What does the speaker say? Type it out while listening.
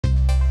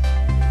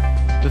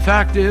The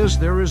fact is,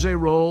 there is a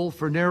role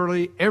for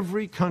nearly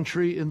every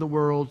country in the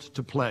world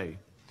to play,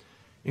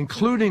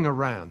 including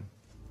Iran.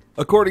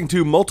 According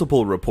to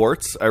multiple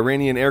reports,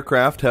 Iranian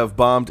aircraft have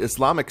bombed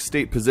Islamic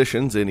State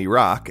positions in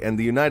Iraq, and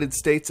the United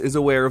States is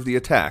aware of the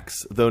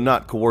attacks, though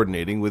not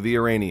coordinating with the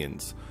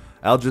Iranians.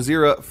 Al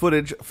Jazeera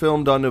footage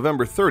filmed on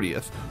November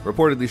 30th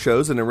reportedly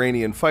shows an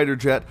Iranian fighter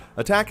jet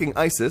attacking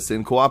ISIS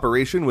in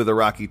cooperation with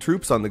Iraqi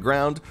troops on the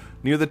ground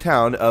near the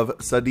town of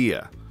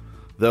Sadia.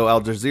 Though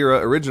Al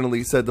Jazeera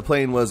originally said the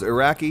plane was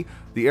Iraqi,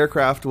 the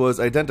aircraft was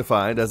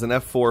identified as an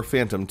F-4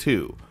 Phantom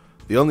II.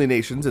 The only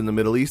nations in the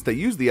Middle East that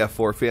use the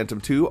F-4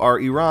 Phantom II are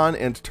Iran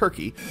and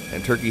Turkey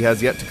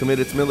has yet to commit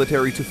its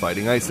military to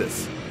fighting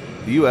ISIS.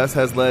 The U.S.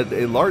 has led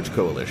a large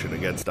coalition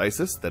against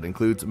ISIS that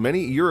includes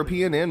many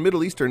European and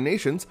Middle Eastern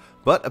nations,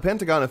 but a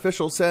Pentagon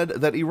official said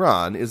that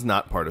Iran is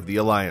not part of the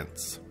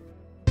alliance.